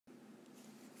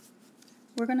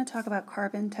We're going to talk about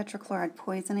carbon tetrachloride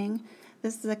poisoning.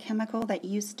 This is a chemical that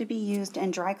used to be used in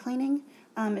dry cleaning.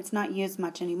 It's not used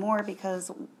much anymore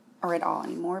or at all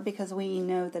anymore, because we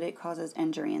know that it causes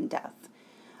injury and death.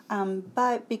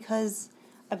 But because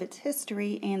of its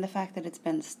history and the fact that it's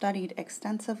been studied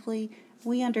extensively,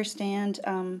 we understand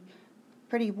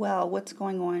pretty well what's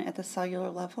going on at the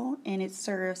cellular level, and it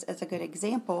serves as a good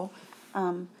example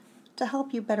to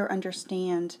help you better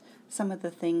understand some of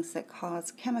the things that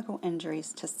cause chemical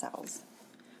injuries to cells.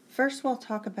 First, we'll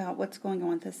talk about what's going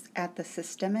on at the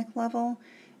systemic level,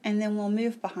 and then we'll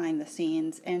move behind the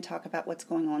scenes and talk about what's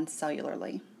going on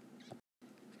cellularly.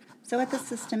 So at the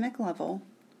systemic level,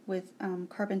 with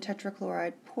carbon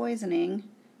tetrachloride poisoning,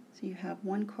 so you have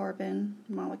one carbon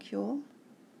molecule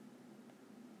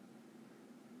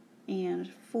and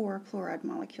 4 chloride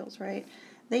molecules, right?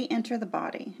 They enter the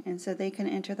body, and so they can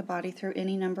enter the body through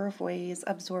any number of ways: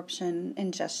 absorption,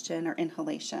 ingestion, or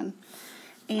inhalation.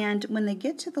 And when they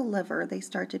get to the liver, they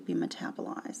start to be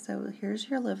metabolized. So here's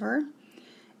your liver,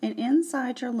 and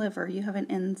inside your liver you have an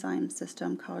enzyme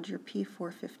system called your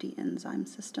P450 enzyme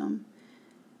system.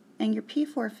 And your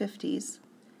P450s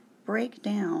break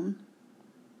down,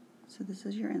 so this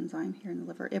is your enzyme here in the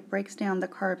liver, it breaks down the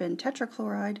carbon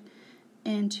tetrachloride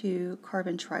into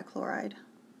carbon trichloride.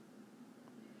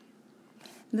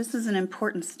 This is an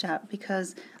important step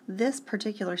because this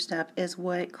particular step is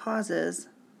what causes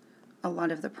a lot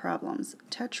of the problems.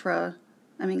 Carbon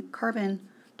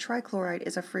trichloride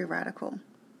is a free radical.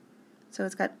 So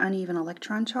it's got uneven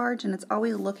electron charge, and it's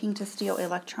always looking to steal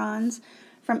electrons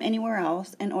from anywhere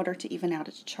else in order to even out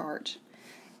its charge.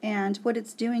 And what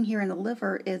it's doing here in the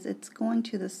liver is it's going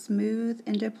to the smooth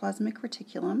endoplasmic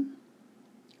reticulum.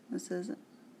 This is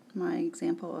my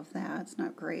example of that. It's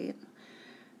not great.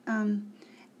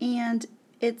 And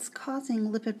it's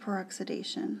causing lipid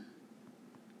peroxidation.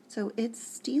 So it's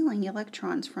stealing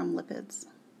electrons from lipids.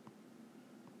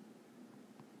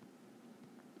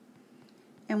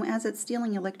 And as it's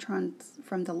stealing electrons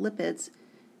from the lipids,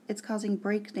 it's causing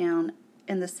breakdown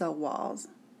in the cell walls,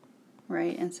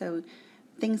 right? And so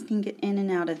things can get in and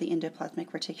out of the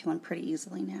endoplasmic reticulum pretty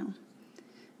easily now.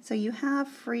 So you have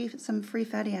some free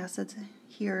fatty acids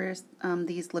here.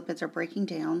 These lipids are breaking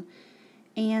down,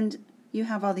 and you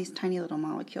have all these tiny little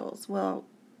molecules. Well,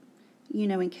 you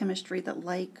know in chemistry that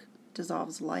like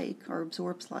dissolves like or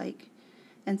absorbs like,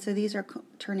 and so these are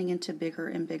turning into bigger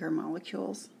and bigger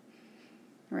molecules,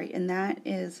 right? And that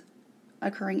is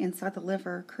occurring inside the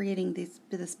liver, creating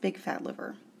this big fat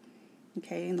liver.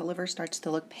 Okay, and the liver starts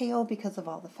to look pale because of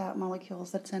all the fat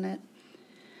molecules that's in it.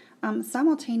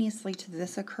 Simultaneously to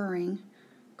this occurring,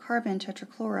 carbon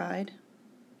tetrachloride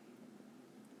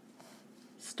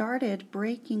started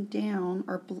breaking down,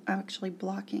 or actually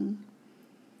blocking,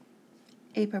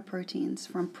 apoproteins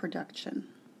from production.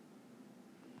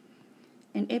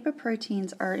 And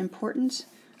apoproteins are important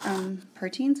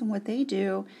proteins, and what they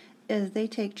do is they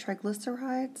take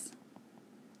triglycerides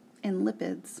and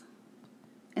lipids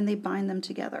and they bind them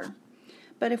together.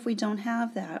 But if we don't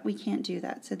have that, we can't do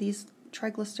that. So these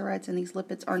triglycerides and these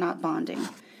lipids are not bonding,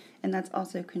 and that's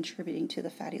also contributing to the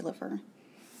fatty liver.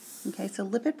 Okay, so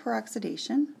lipid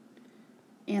peroxidation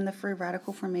and the free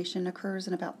radical formation occurs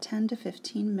in about 10 to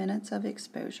 15 minutes of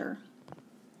exposure.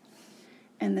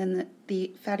 And then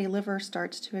the fatty liver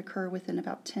starts to occur within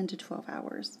about 10 to 12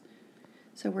 hours.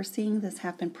 So we're seeing this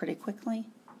happen pretty quickly.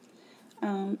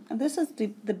 And this is the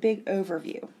big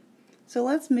overview. So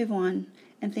let's move on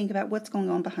and think about what's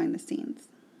going on behind the scenes.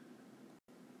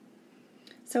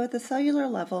 So at the cellular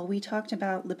level, we talked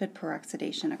about lipid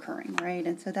peroxidation occurring, right?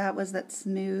 And so that was that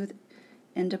smooth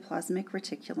endoplasmic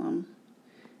reticulum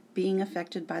being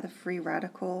affected by the free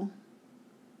radical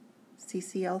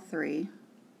ccl4,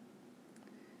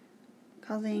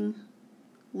 causing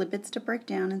lipids to break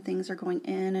down, and things are going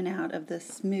in and out of the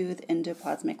smooth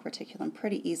endoplasmic reticulum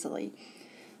pretty easily.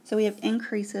 So we have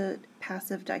increased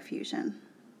passive diffusion.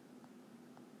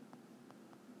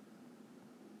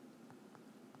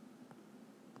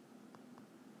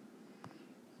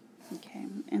 Okay,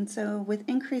 and so with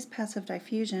increased passive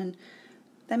diffusion,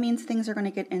 that means things are going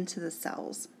to get into the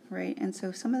cells, right? And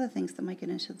so some of the things that might get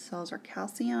into the cells are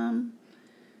calcium,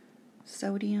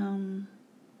 sodium,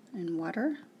 and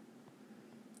water.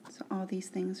 So all these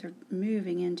things are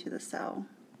moving into the cell.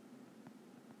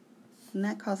 And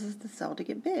that causes the cell to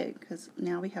get big, because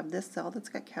now we have this cell that's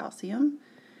got calcium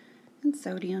and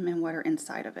sodium and water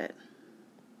inside of it.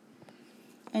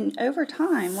 And over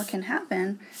time, what can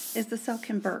happen is the cell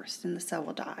can burst and the cell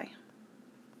will die.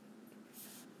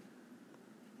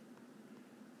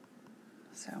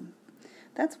 So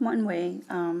that's one way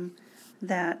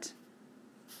that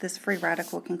this free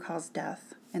radical can cause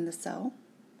death in the cell.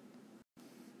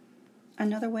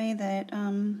 Another way that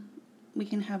we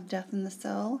can have death in the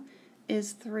cell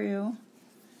is through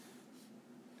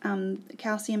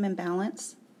calcium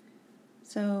imbalance.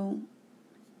 So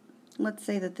let's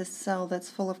say that this cell that's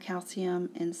full of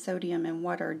calcium and sodium and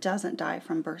water doesn't die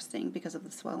from bursting because of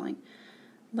the swelling.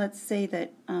 Let's say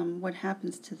that what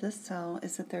happens to this cell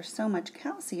is that there's so much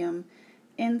calcium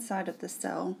inside of the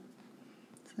cell.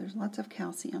 So there's lots of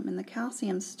calcium, and the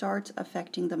calcium starts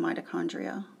affecting the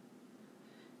mitochondria.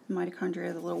 The mitochondria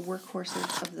are the little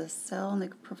workhorses of this cell, and they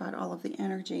provide all of the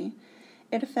energy.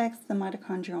 It affects the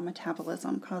mitochondrial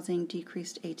metabolism, causing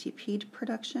decreased ATP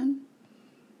production.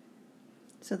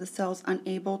 So the cell's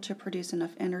unable to produce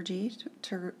enough energy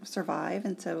to survive,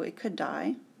 and so it could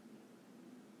die.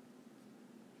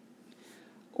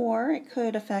 Or it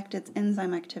could affect its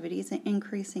enzyme activities and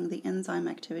increasing the enzyme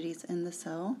activities in the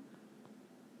cell.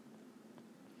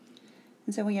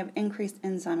 And so when you have increased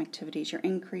enzyme activities, you're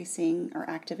increasing or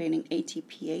activating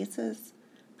ATPases,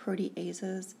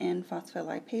 proteases, and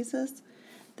phospholipases.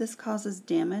 This causes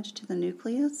damage to the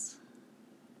nucleus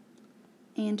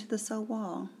and to the cell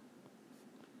wall.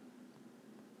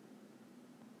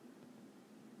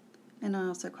 And it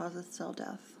also causes cell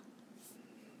death.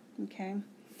 Okay,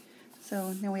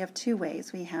 so now we have two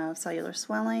ways. We have cellular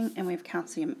swelling and we have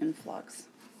calcium influx.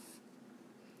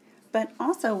 But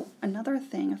also another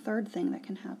thing, a third thing that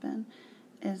can happen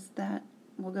is that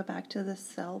we'll go back to this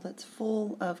cell that's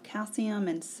full of calcium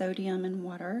and sodium and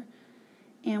water,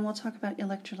 and we'll talk about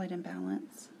electrolyte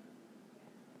imbalance.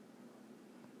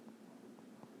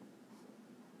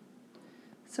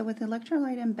 So with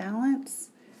electrolyte imbalance,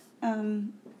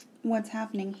 what's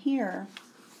happening here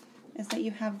is that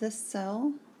you have this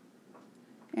cell,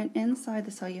 and inside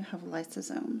the cell you have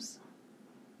lysosomes.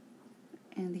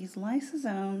 And these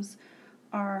lysosomes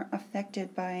are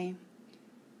affected by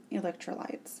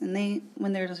electrolytes. And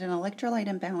when there's an electrolyte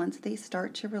imbalance, they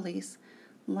start to release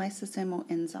lysosomal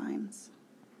enzymes.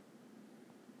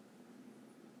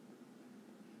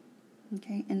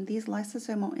 Okay, and these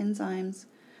lysosomal enzymes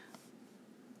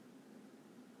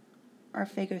are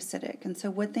phagocytic. And so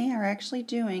what they are actually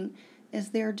doing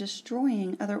is they're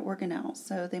destroying other organelles.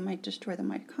 So they might destroy the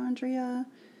mitochondria,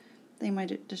 they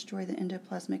might destroy the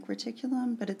endoplasmic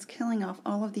reticulum, but it's killing off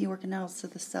all of the organelles so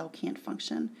the cell can't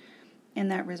function.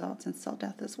 And that results in cell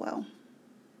death as well.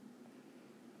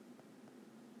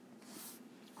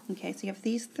 Okay, so you have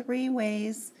these three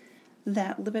ways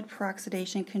that lipid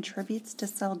peroxidation contributes to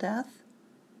cell death,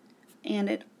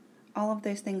 and all of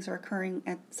those things are occurring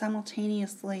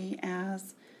simultaneously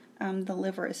as the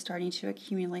liver is starting to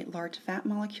accumulate large fat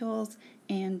molecules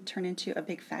and turn into a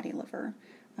big fatty liver.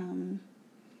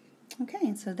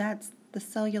 Okay, so that's the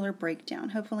cellular breakdown.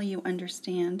 Hopefully you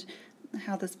understand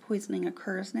how this poisoning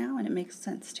occurs now and it makes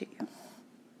sense to you.